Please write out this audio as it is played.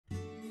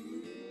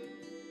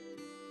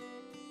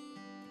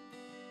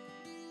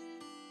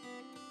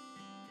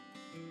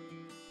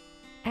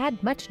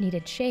Add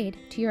much-needed shade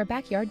to your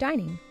backyard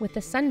dining with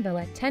the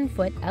SunVilla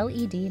 10-foot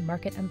LED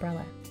market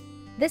umbrella.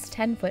 This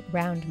 10-foot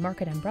round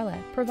market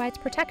umbrella provides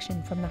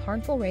protection from the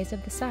harmful rays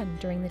of the sun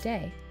during the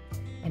day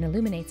and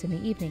illuminates in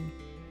the evening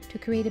to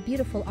create a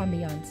beautiful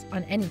ambiance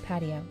on any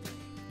patio.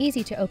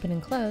 Easy to open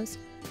and close,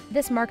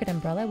 this market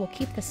umbrella will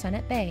keep the sun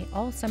at bay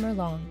all summer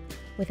long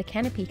with a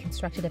canopy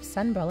constructed of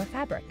SunVilla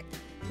fabric,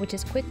 which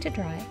is quick to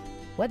dry,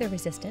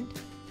 weather-resistant,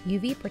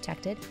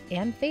 UV-protected,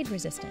 and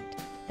fade-resistant.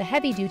 The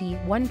heavy-duty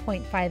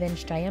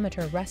 1.5-inch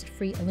diameter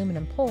rust-free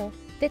aluminum pole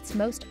fits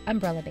most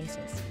umbrella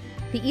bases.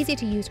 The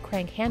easy-to-use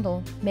crank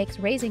handle makes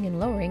raising and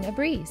lowering a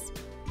breeze.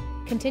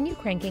 Continue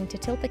cranking to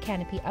tilt the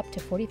canopy up to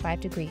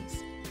 45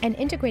 degrees. An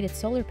integrated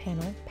solar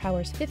panel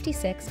powers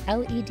 56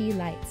 LED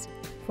lights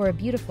for a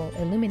beautiful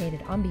illuminated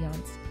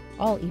ambiance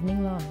all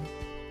evening long.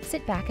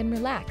 Sit back and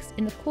relax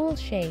in the cool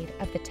shade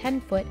of the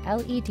 10-foot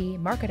LED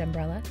market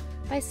umbrella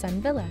by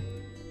SunVilla.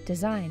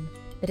 Design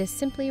that is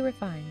simply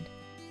refined.